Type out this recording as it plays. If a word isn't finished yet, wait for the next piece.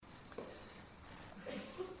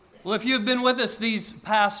Well, if you have been with us these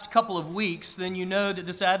past couple of weeks, then you know that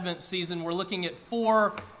this Advent season we're looking at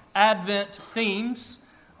 4 Advent themes,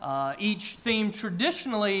 each theme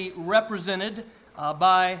traditionally represented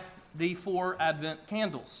by the 4 Advent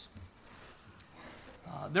candles.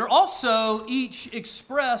 They're also each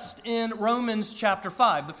expressed in Romans chapter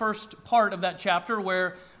 5, the first part of that chapter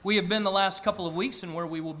where we have been the last couple of weeks and where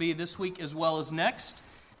we will be this week as well as next.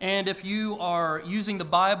 And if you are using the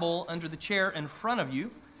Bible under the chair in front of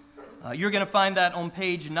you, you're going to find that on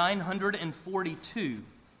page 942.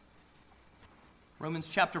 Romans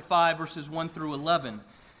chapter 5, verses 1 through 11,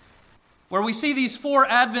 where we see these 4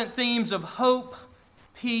 Advent themes of hope,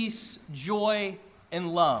 peace, joy,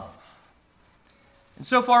 and love. And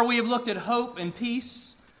so far we have looked at hope and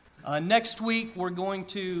peace. Next week we're going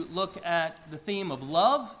to look at the theme of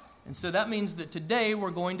love, and so that means that today we're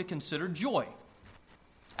going to consider joy.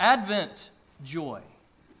 Advent joy.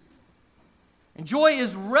 And joy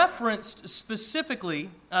is referenced specifically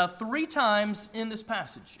 3 times in this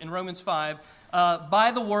passage, in Romans 5,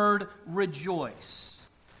 by the word rejoice.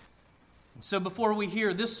 And so before we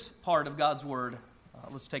hear this part of God's word,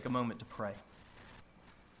 let's take a moment to pray.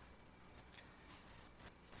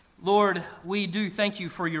 Lord, we do thank you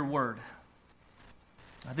for your word,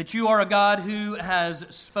 that you are a God who has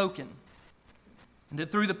spoken, and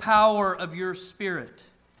that through the power of your Spirit,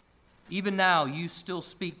 even now, you still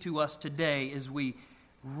speak to us today as we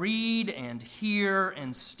read and hear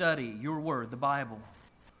and study your word, the Bible.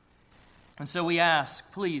 And so we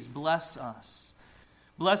ask, please bless us.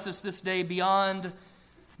 Bless us this day beyond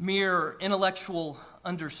mere intellectual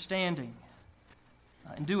understanding,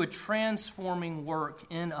 and do a transforming work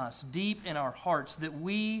in us, deep in our hearts, that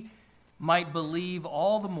we might believe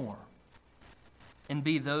all the more and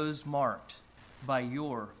be those marked by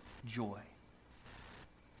your joy.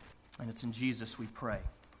 And it's in Jesus we pray.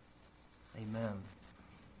 Amen.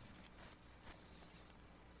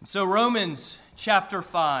 And so Romans chapter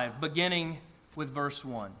 5, beginning with verse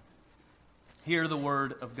 1. Hear the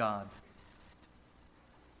word of God.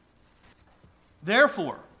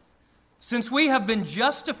 Therefore, since we have been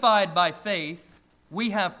justified by faith,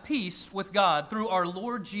 we have peace with God through our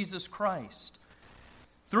Lord Jesus Christ.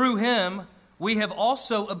 Through him, we have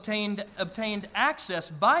also obtained access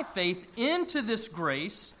by faith into this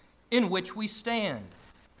grace in which we stand,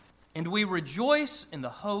 and we rejoice in the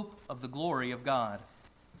hope of the glory of God.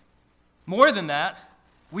 More than that,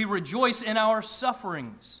 we rejoice in our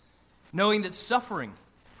sufferings, knowing that suffering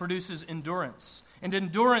produces endurance, and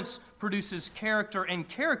endurance produces character, and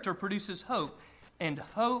character produces hope, and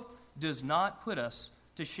hope does not put us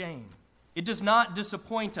to shame. It does not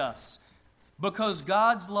disappoint us, because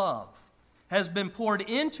God's love has been poured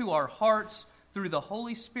into our hearts through the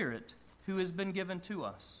Holy Spirit who has been given to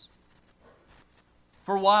us.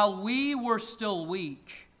 For while we were still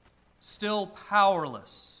weak, still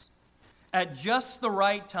powerless, at just the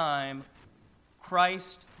right time,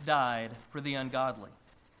 Christ died for the ungodly.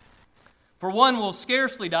 For one will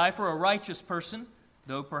scarcely die for a righteous person,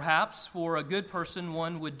 though perhaps for a good person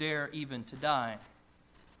one would dare even to die.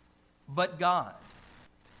 But God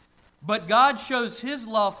shows his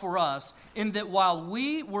love for us in that while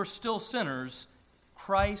we were still sinners,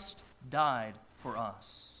 Christ died for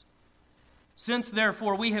us. Since,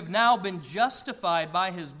 therefore, we have now been justified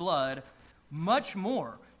by his blood, much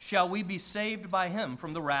more shall we be saved by him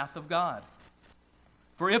from the wrath of God.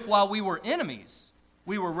 For if while we were enemies,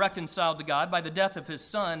 we were reconciled to God by the death of his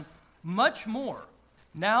Son, much more,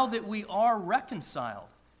 now that we are reconciled,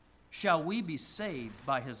 shall we be saved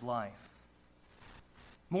by his life.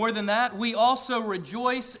 More than that, we also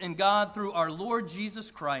rejoice in God through our Lord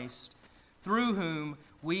Jesus Christ, through whom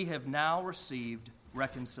we have now received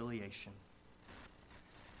reconciliation.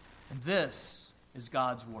 And this is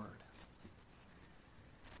God's word.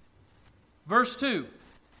 Verse 2,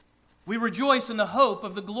 we rejoice in the hope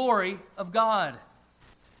of the glory of God.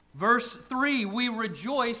 Verse 3, we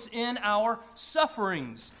rejoice in our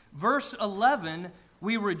sufferings. Verse 11,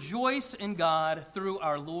 we rejoice in God through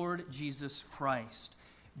our Lord Jesus Christ.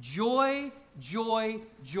 Joy, joy,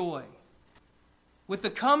 joy. With the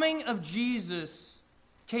coming of Jesus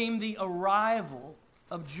came the arrival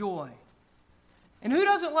of joy. And who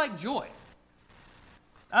doesn't like joy?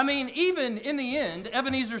 I mean, even in the end,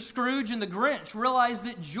 Ebenezer Scrooge and the Grinch realized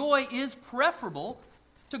that joy is preferable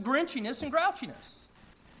to grinchiness and grouchiness.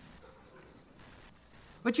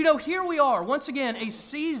 But you know, here we are, once again, a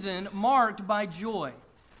season marked by joy.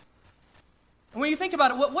 And when you think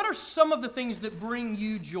about it, what are some of the things that bring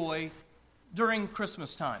you joy during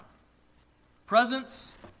Christmas time?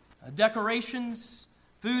 Presents, decorations,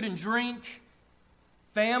 food and drink,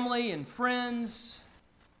 family and friends,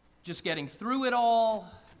 just getting through it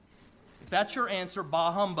all, If that's your answer,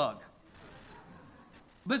 bah humbug.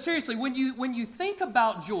 But seriously, when you think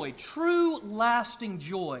about joy, true lasting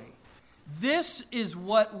joy, this is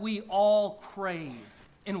what we all crave.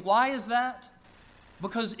 And why is that?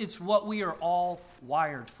 Because it's what we are all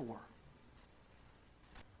wired for.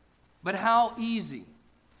 But how easy,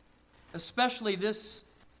 especially this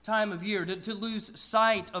time of year, to lose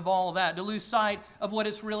sight of all that, to lose sight of what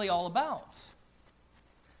it's really all about.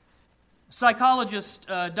 Psychologist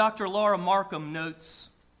Dr. Laura Markham notes,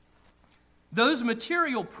 those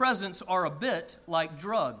material presents are a bit like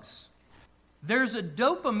drugs. There's a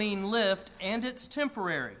dopamine lift and it's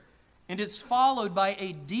temporary, and it's followed by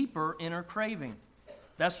a deeper inner craving.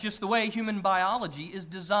 That's just the way human biology is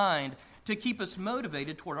designed to keep us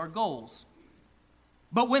motivated toward our goals.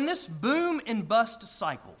 But when this boom and bust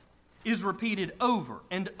cycle is repeated over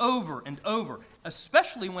and over and over,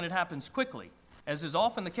 especially when it happens quickly, as is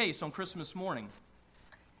often the case on Christmas morning,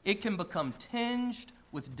 it can become tinged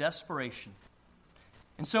with desperation.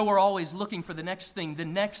 And so we're always looking for the next thing, the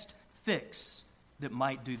next fix that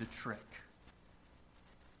might do the trick.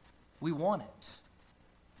 We want it.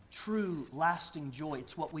 True, lasting joy.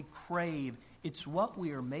 It's what we crave. It's what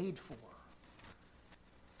we are made for.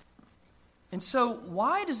 And so,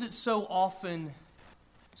 why does it so often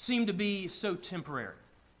seem to be so temporary,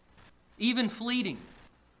 even fleeting?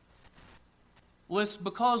 Well, it's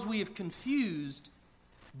because we have confused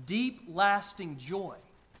deep, lasting joy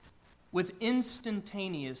with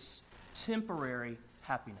instantaneous, temporary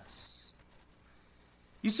happiness.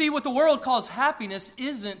 You see, what the world calls happiness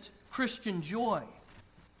isn't Christian joy.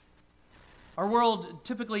 Our world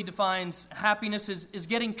typically defines happiness as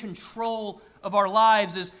getting control of our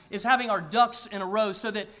lives, is having our ducks in a row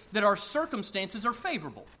so that our circumstances are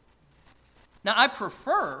favorable. Now, I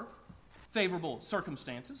prefer favorable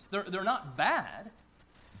circumstances. They're not bad.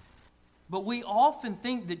 But we often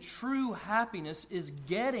think that true happiness is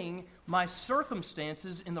getting my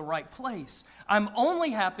circumstances in the right place. I'm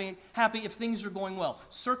only happy if things are going well.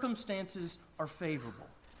 Circumstances are favorable.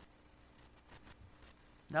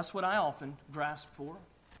 That's what I often grasp for.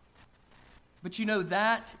 But you know,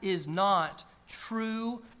 that is not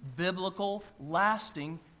true, biblical,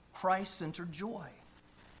 lasting, Christ-centered joy.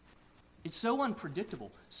 It's so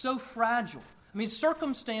unpredictable, so fragile. I mean,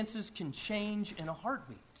 circumstances can change in a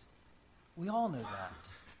heartbeat. We all know that.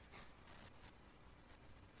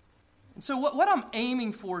 And so what I'm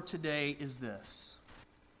aiming for today is this.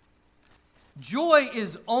 Joy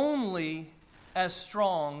is only as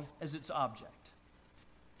strong as its object.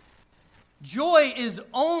 Joy is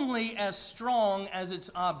only as strong as its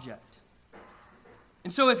object.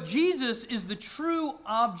 And so if Jesus is the true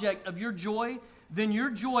object of your joy, then your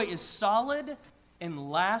joy is solid and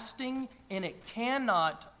lasting, and it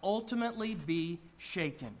cannot ultimately be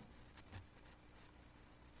shaken.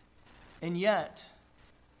 And yet,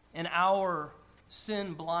 in our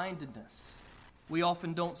sin blindedness, we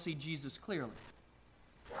often don't see Jesus clearly.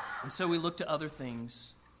 And so we look to other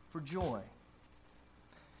things for joy.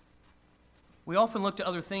 We often look to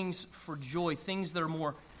other things for joy, things that are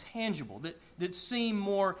more tangible, that seem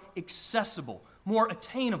more accessible, more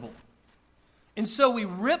attainable. And so we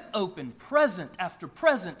rip open present after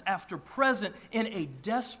present after present in a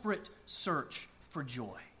desperate search for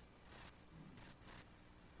joy.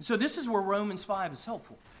 And so this is where Romans 5 is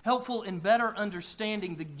helpful in better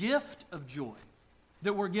understanding the gift of joy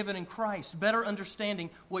that we're given in Christ, better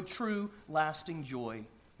understanding what true, lasting joy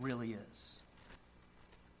really is.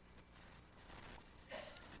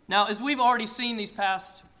 Now, as we've already seen these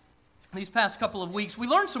past couple of weeks, we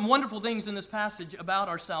learned some wonderful things in this passage about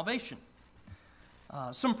our salvation.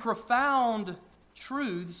 Some profound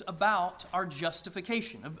truths about our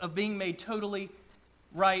justification, of being made totally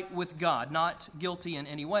right with God, not guilty in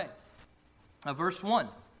any way. Verse 1,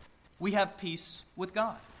 we have peace with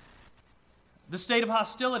God. The state of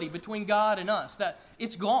hostility between God and us, that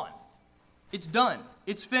it's gone. It's done.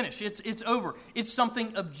 It's finished. It's over. It's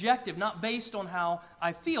something objective, not based on how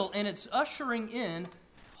I feel, and it's ushering in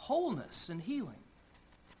wholeness and healing.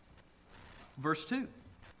 Verse 2,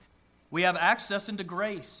 we have access into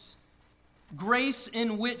grace, grace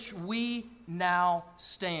in which we now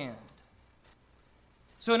stand.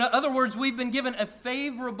 So in other words, we've been given a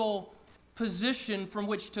favorable position from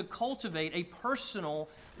which to cultivate a personal,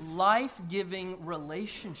 life-giving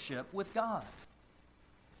relationship with God.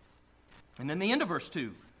 And then the end of verse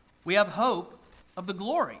 2, we have hope of the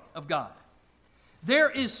glory of God. There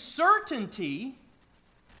is certainty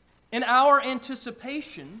in our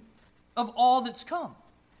anticipation of all that's come.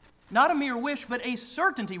 Not a mere wish, but a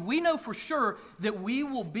certainty. We know for sure that we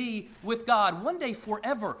will be with God one day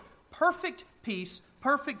forever. Perfect peace,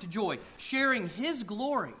 perfect joy, sharing His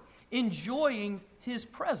glory enjoying His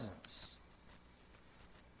presence.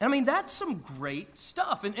 And I mean, that's some great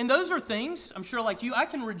stuff. And those are things, I'm sure like you, I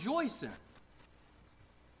can rejoice in.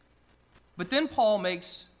 But then Paul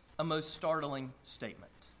makes a most startling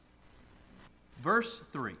statement. Verse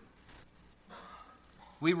 3.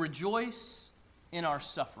 We rejoice in our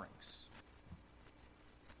sufferings.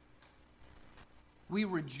 We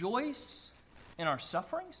rejoice in our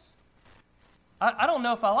sufferings? I don't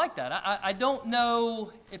know if I like that. I don't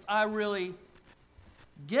know if I really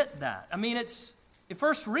get that. I mean, at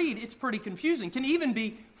first read, it's pretty confusing. Can even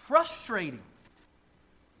be frustrating.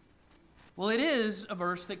 Well, it is a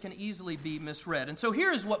verse that can easily be misread. And so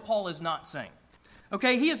here is what Paul is not saying.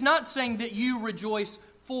 Okay, he is not saying that you rejoice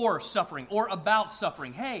for suffering or about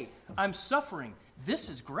suffering. Hey, I'm suffering. This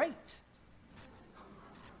is great.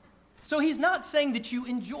 So he's not saying that you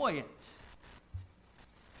enjoy it.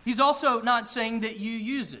 He's also not saying that you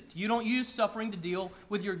use it. You don't use suffering to deal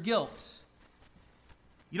with your guilt.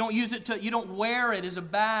 You don't wear it as a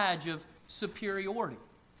badge of superiority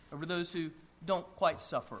over those who don't quite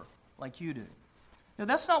suffer like you do. Now,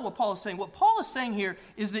 that's not what Paul is saying. What Paul is saying here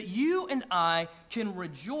is that you and I can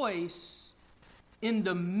rejoice in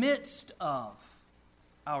the midst of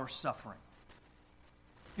our suffering.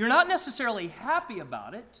 You're not necessarily happy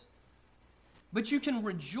about it, but you can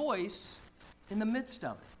rejoice in the midst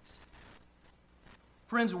of it.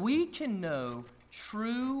 Friends, we can know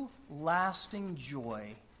true, lasting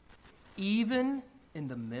joy even in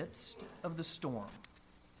the midst of the storm.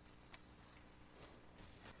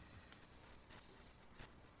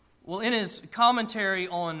 Well, in his commentary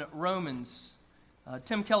on Romans,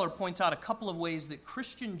 Tim Keller points out a couple of ways that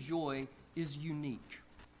Christian joy is unique.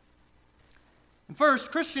 And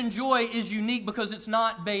first, Christian joy is unique because it's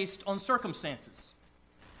not based on circumstances.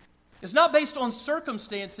 It's not based on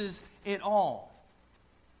circumstances at all.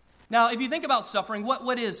 Now, if you think about suffering,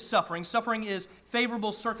 what is suffering? Suffering is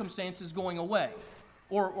favorable circumstances going away,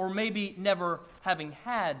 or maybe never having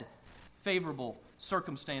had favorable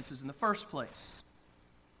circumstances in the first place.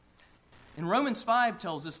 And Romans 5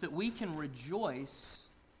 tells us that we can rejoice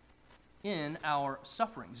in our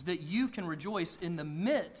sufferings, that you can rejoice in the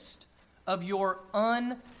midst of your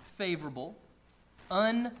unfavorable,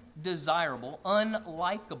 undesirable,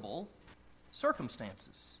 unlikable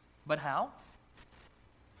circumstances. But how?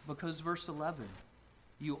 Because verse 11,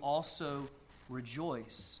 you also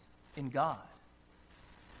rejoice in God.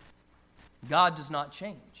 God does not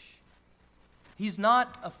change. He's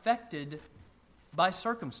not affected by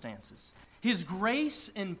circumstances. His grace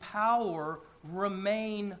and power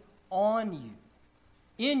remain on you,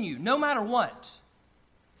 in you, no matter what.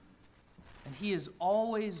 And He is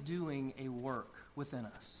always doing a work within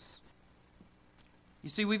us. You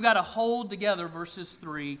see, we've got to hold together verses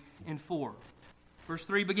 3 and 4. Verse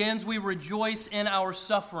 3 begins, we rejoice in our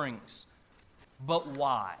sufferings. But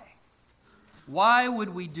why? Why would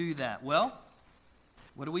we do that? Well,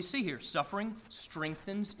 what do we see here? Suffering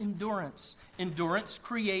strengthens endurance. Endurance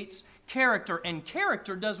creates character. And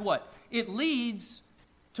character does what? It leads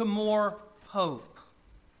to more hope.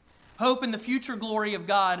 Hope in the future glory of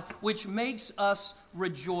God, which makes us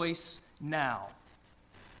rejoice now.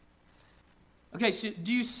 Okay, so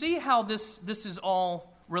do you see how this is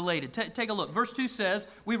all related? Take a look. Verse 2 says,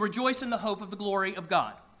 we rejoice in the hope of the glory of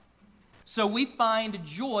God. So we find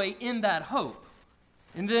joy in that hope.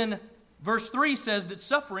 And then verse 3 says that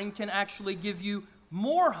suffering can actually give you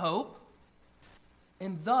more hope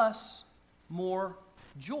and thus more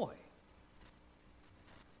joy.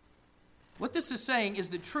 What this is saying is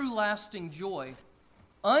that true lasting joy,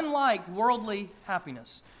 unlike worldly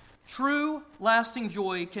happiness, true lasting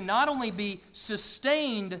joy can not only be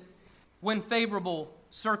sustained when favorable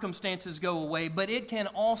circumstances go away, but it can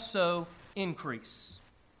also increase.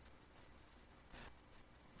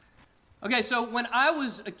 Okay, so when I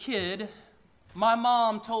was a kid, my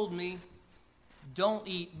mom told me, don't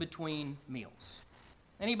eat between meals.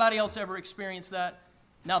 Anybody else ever experienced that?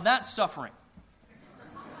 Now that's suffering.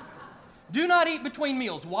 Do not eat between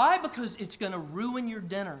meals. Why? Because it's going to ruin your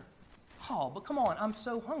dinner. Oh, but come on, I'm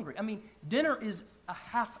so hungry. I mean, dinner is a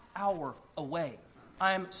half hour away.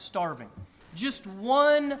 I am starving. Just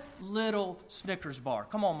one little Snickers bar.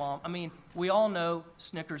 Come on, Mom. I mean, we all know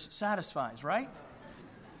Snickers satisfies, right?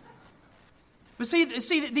 But see,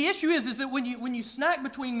 the issue is that when you snack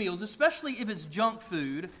between meals, especially if it's junk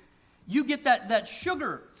food, you get that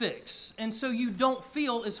sugar fix, and so you don't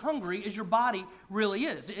feel as hungry as your body really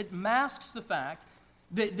is. It masks the fact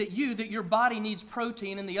that your body needs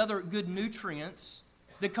protein and the other good nutrients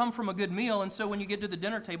that come from a good meal, and so when you get to the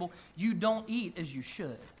dinner table, you don't eat as you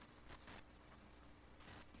should.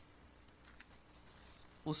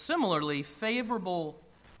 Well, similarly, favorable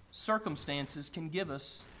circumstances can give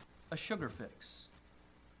us a sugar fix.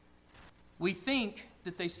 We think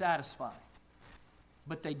that they satisfy,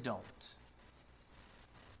 but they don't.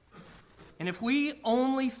 And if we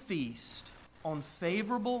only feast on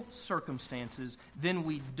favorable circumstances, then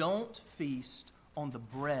we don't feast on the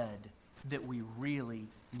bread that we really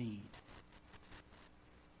need.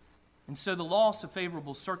 And so the loss of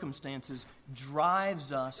favorable circumstances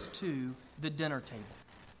drives us to the dinner table.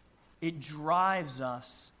 It drives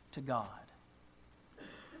us to God.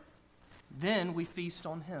 Then we feast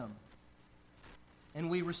on Him. And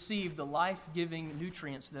we receive the life-giving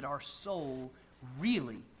nutrients that our soul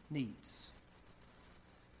really needs.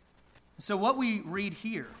 So what we read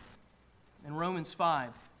here in Romans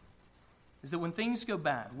 5 is that when things go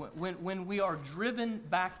bad, when we are driven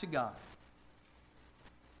back to God,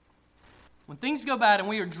 when things go bad and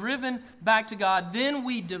we are driven back to God, then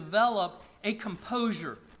we develop a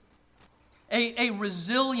composure, a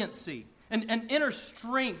resiliency, an inner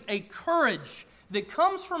strength, a courage that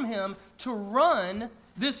comes from Him to run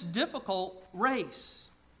this difficult race,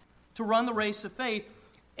 to run the race of faith.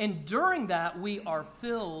 And during that, we are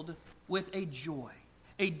filled with a joy,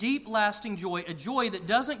 a deep, lasting joy, a joy that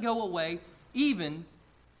doesn't go away even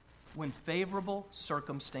when favorable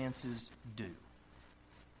circumstances do.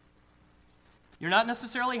 You're not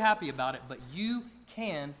necessarily happy about it, but you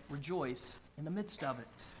can rejoice in the midst of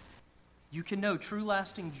it. You can know true,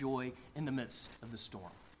 lasting joy in the midst of the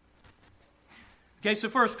storm. Okay, so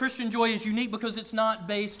first, Christian joy is unique because it's not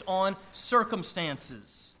based on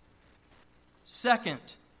circumstances. Second,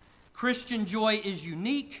 Christian joy is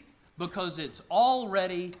unique because it's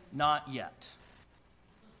already not yet.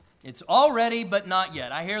 It's already but not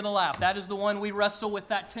yet. I hear the laugh. That is the one we wrestle with,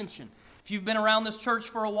 that tension. If you've been around this church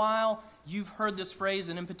for a while, you've heard this phrase,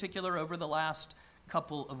 and in particular over the last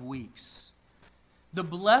couple of weeks. The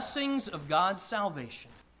blessings of God's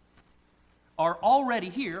salvation are already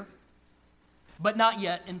here, but not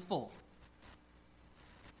yet in full.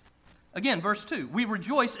 Again, verse 2, we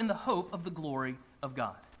rejoice in the hope of the glory of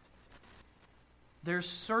God. There's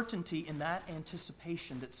certainty in that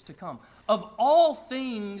anticipation that's to come. Of all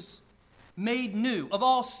things made new, of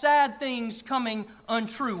all sad things coming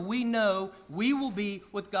untrue, we know we will be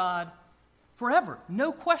with God forever.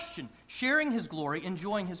 No question. Sharing His glory,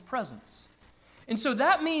 enjoying His presence. And so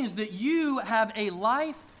that means that you have a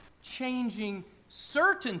life-changing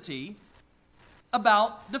certainty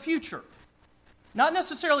about the future. Not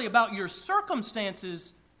necessarily about your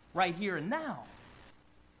circumstances right here and now,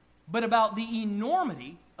 but about the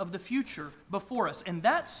enormity of the future before us. And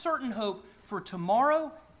that certain hope for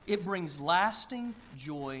tomorrow, it brings lasting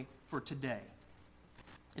joy for today.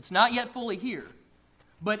 It's not yet fully here,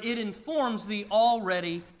 but it informs the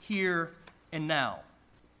already here and now.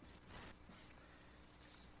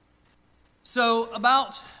 So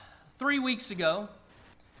about 3 weeks ago,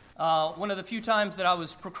 one of the few times that I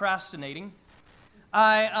was procrastinating,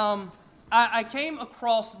 I came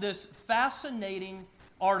across this fascinating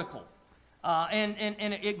article, and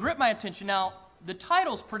it gripped my attention. Now, the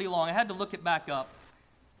title's pretty long. I had to look it back up.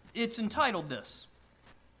 It's entitled this,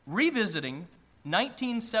 Revisiting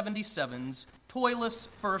 1977's Toyless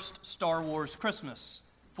First Star Wars Christmas,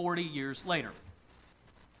 40 years later.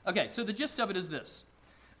 Okay, so the gist of it is this.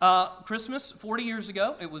 Christmas, 40 years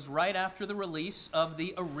ago, it was right after the release of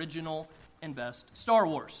the original and best Star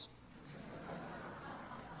Wars.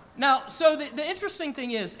 Now, so the interesting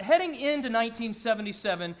thing is, heading into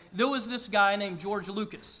 1977, there was this guy named George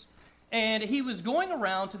Lucas. And he was going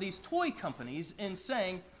around to these toy companies and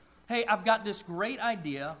saying, hey, I've got this great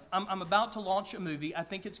idea. I'm about to launch a movie. I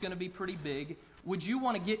think it's going to be pretty big. Would you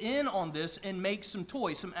want to get in on this and make some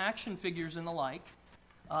toys, some action figures and the like,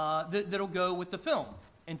 that'll go with the film?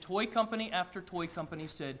 And toy company after toy company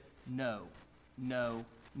said, no, no,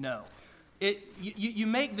 no. You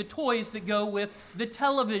make the toys that go with the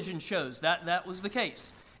television shows. That was the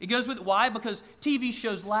case. It goes with, why? Because TV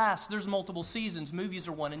shows last. There's multiple seasons. Movies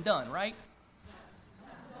are one and done, right?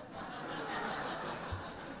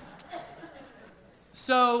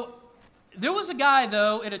 So there was a guy,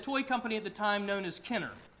 though, at a toy company at the time known as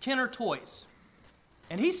Kenner Toys.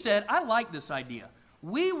 And he said, I like this idea.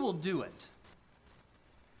 We will do it.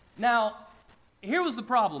 Now, here was the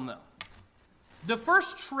problem, though. The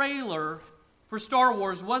first trailer for Star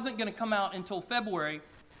Wars wasn't going to come out until February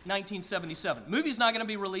 1977. The movie's not going to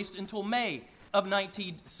be released until May of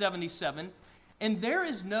 1977. And there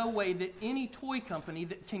is no way that any toy company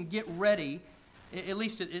that can get ready, at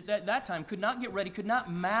least at that time, could not get ready, could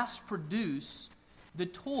not mass produce the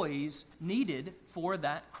toys needed for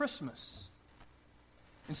that Christmas.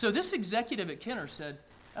 And so this executive at Kenner said,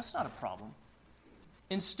 that's not a problem.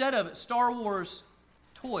 Instead of Star Wars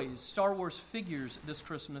toys, Star Wars figures this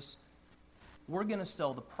Christmas, we're going to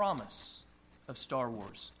sell the promise of Star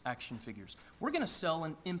Wars action figures. We're going to sell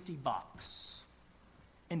an empty box.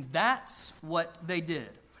 And that's what they did.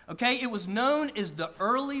 Okay, it was known as the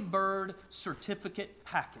early bird certificate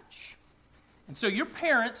package. And so your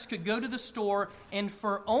parents could go to the store and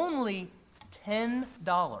for only $10,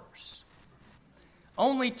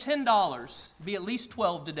 be at least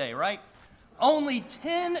 12 today, right? Only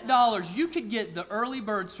 $10, you could get the early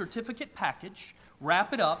bird certificate package,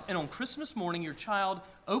 wrap it up, and on Christmas morning, your child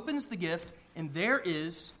opens the gift, and there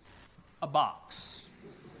is a box.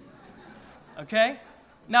 Okay?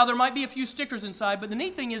 Now, there might be a few stickers inside, but the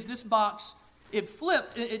neat thing is this box, it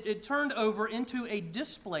flipped, it turned over into a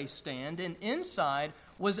display stand, and inside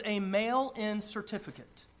was a mail-in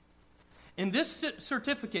certificate. And this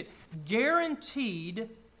certificate guaranteed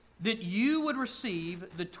that you would receive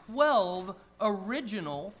the 12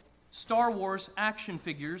 original Star Wars action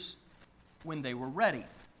figures when they were ready.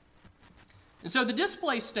 And so the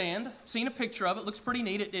display stand, seen a picture of it, looks pretty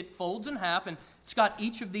neat. It folds in half, and it's got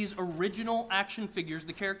each of these original action figures,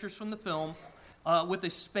 the characters from the film, with a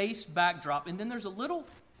space backdrop. And then there's a little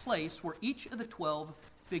place where each of the 12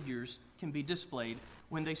 figures can be displayed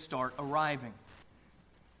when they start arriving.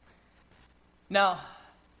 Now,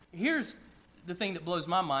 here's the thing that blows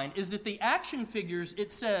my mind, is that the action figures,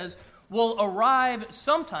 it says, will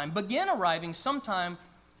begin arriving sometime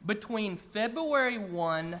between February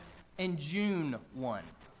 1 and June 1.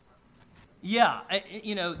 Yeah,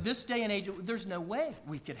 this day and age, there's no way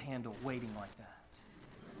we could handle waiting like that.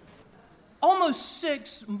 Almost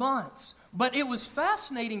 6 months. But it was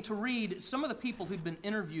fascinating to read some of the people who'd been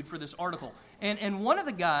interviewed for this article. And one of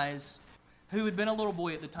the guys who had been a little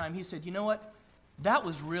boy at the time, he said, you know what? That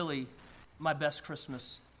was really my best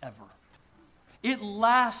Christmas ever. It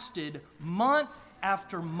lasted month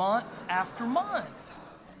after month after month.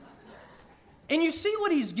 And you see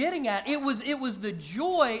what he's getting at. It was the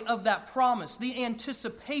joy of that promise, the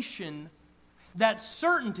anticipation, that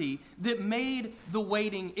certainty that made the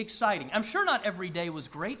waiting exciting. I'm sure not every day was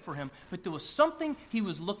great for him, but there was something he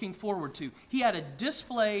was looking forward to. He had a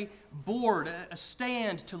display board, a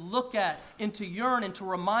stand to look at and to yearn and to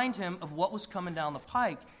remind him of what was coming down the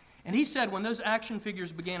pike. And he said when those action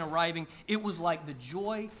figures began arriving, it was like the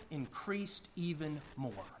joy increased even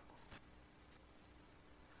more.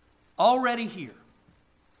 Already here,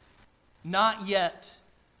 not yet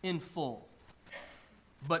in full,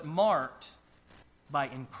 but marked by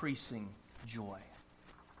increasing joy.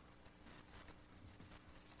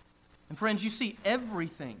 And friends, you see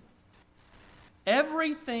everything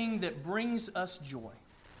that brings us joy,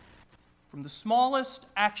 from the smallest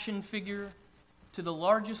action figure to the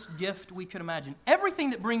largest gift we could imagine, everything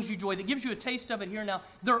that brings you joy, that gives you a taste of it here and now,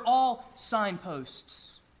 they're all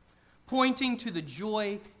signposts pointing to the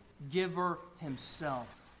joy giver himself.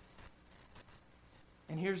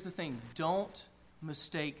 And here's the thing, don't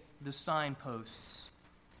mistake the signposts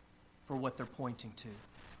for what they're pointing to.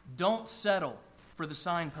 Don't settle for the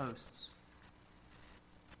signposts.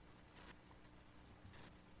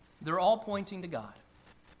 They're all pointing to God.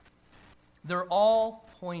 They're all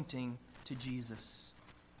pointing to Jesus.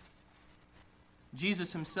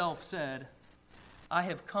 Jesus himself said, I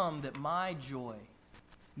have come that my joy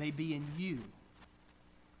may be in you,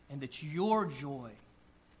 and that your joy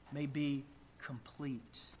may be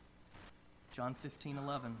complete. John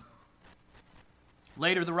 15:11.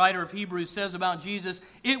 Later, the writer of Hebrews says about Jesus,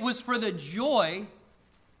 it was for the joy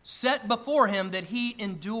set before him that he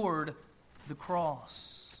endured the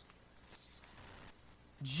cross.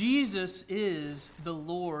 Jesus is the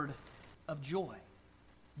Lord of joy,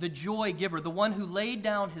 the joy giver, the one who laid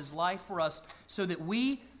down his life for us so that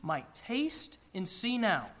we might taste and see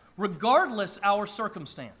now, regardless our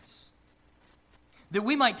circumstance, that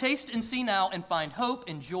we might taste and see now and find hope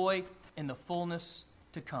and joy in the fullness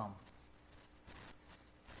to come.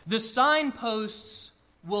 The signposts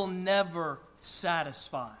will never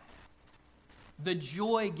satisfy. The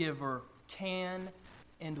joy giver can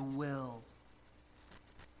and will.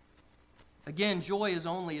 Again, joy is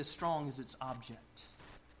only as strong as its object.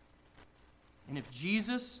 And if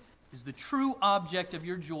Jesus is the true object of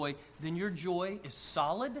your joy, then your joy is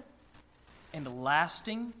solid and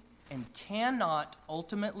lasting and cannot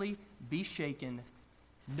ultimately be shaken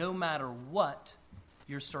no matter what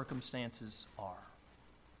your circumstances are.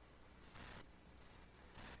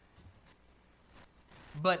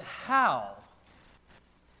 But how?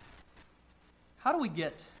 How do we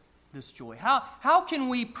get this joy? How can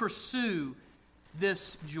we pursue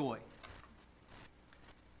this joy?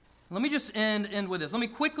 Let me just end with this. Let me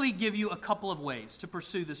quickly give you a couple of ways to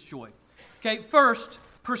pursue this joy. Okay, first,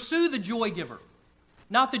 pursue the joy giver.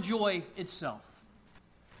 not the joy itself.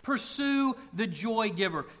 Pursue the joy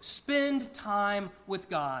giver. Spend time with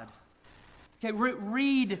God. Okay,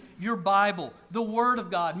 read your Bible, the Word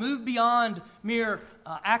of God. Move beyond mere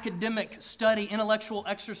academic study, intellectual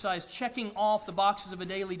exercise, checking off the boxes of a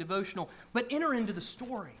daily devotional, but enter into the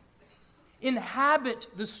story. Inhabit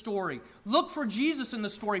the story. Look for Jesus in the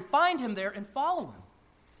story. Find Him there and follow Him.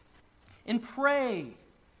 And pray.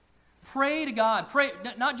 Pray to God. Pray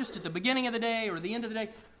not just at the beginning of the day or the end of the day.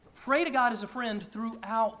 Pray to God as a friend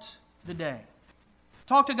throughout the day.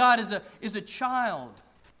 Talk to God as a child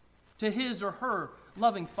to his or her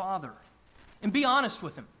loving Father. And be honest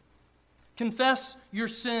with Him. Confess your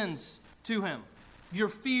sins to Him, your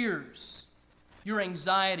fears, your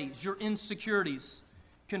anxieties, your insecurities.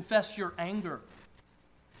 Confess your anger,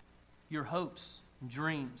 your hopes and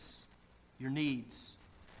dreams, your needs.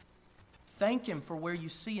 Thank Him for where you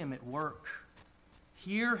see Him at work.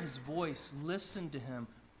 Hear His voice, listen to Him,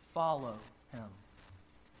 follow Him.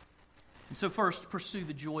 And so first, pursue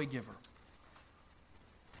the joy giver.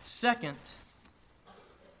 Second,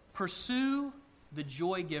 pursue the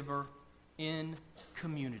joy giver in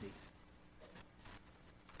community.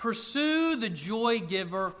 Pursue the joy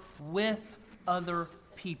giver with other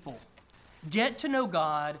people. Get to know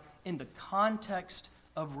God in the context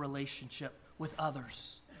of relationship with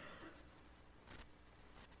others.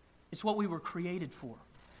 It's what we were created for.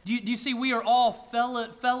 Do you see, we are all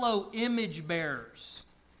fellow image bearers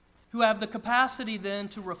who have the capacity then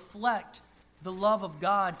to reflect the love of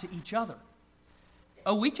God to each other.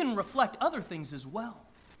 Oh, we can reflect other things as well.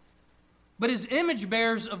 But as image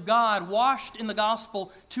bearers of God, washed in the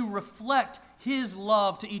gospel to reflect His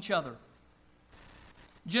love to each other.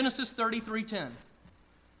 Genesis 33:10,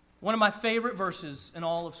 one of my favorite verses in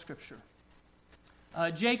all of Scripture.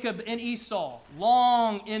 Jacob and Esau,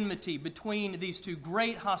 long enmity between these two,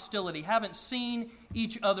 great hostility, haven't seen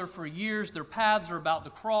each other for years. Their paths are about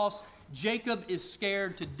to cross. Jacob is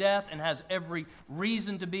scared to death and has every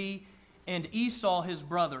reason to be. And Esau, his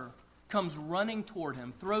brother, comes running toward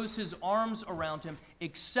him, throws his arms around him,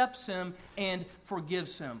 accepts him, and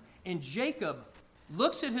forgives him. And Jacob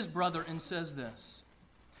looks at his brother and says this,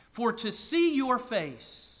 "For to see your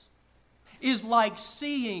face is like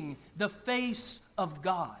seeing the face of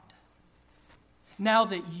God, now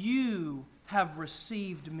that you have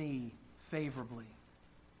received me favorably."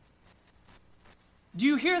 Do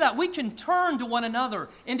you hear that? We can turn to one another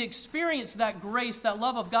and experience that grace, that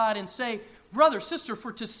love of God, and say, "Brother, sister,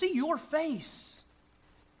 for to see your face,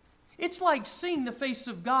 it's like seeing the face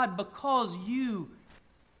of God because you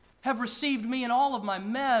have received me in all of my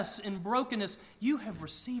mess and brokenness. You have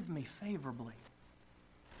received me favorably."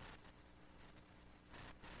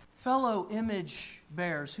 Fellow image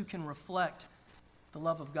bearers who can reflect the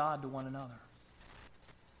love of God to one another.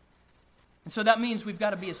 And so that means we've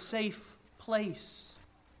got to be a safe place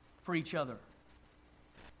for each other.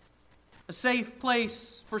 A safe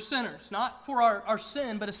place for sinners, not for our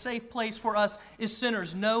sin, but a safe place for us as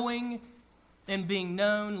sinners, knowing and being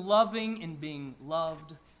known, loving and being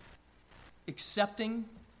loved, accepting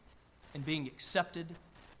and being accepted,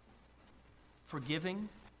 forgiving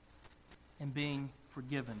and being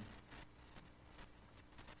forgiven.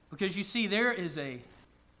 Because you see, there is an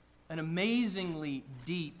amazingly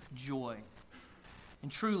deep joy in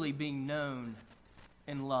truly being known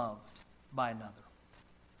and loved by another.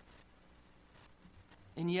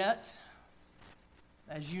 And yet,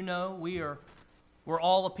 as you know, we're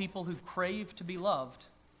all a people who crave to be loved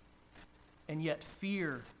and yet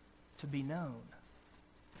fear to be known.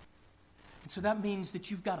 And so that means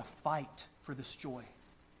that you've got to fight for this joy.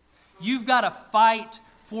 You've got to fight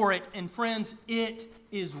for it. And friends, it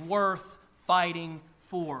is worth fighting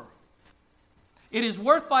for. It is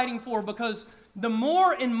worth fighting for because the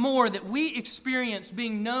more and more that we experience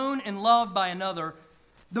being known and loved by another,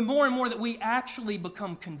 the more and more that we actually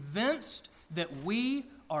become convinced that we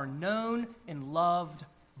are known and loved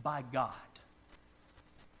by God.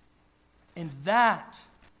 And that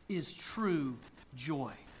is true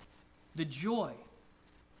joy. The joy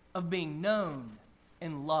of being known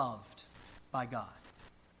and loved by God.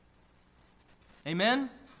 Amen?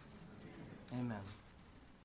 Amen.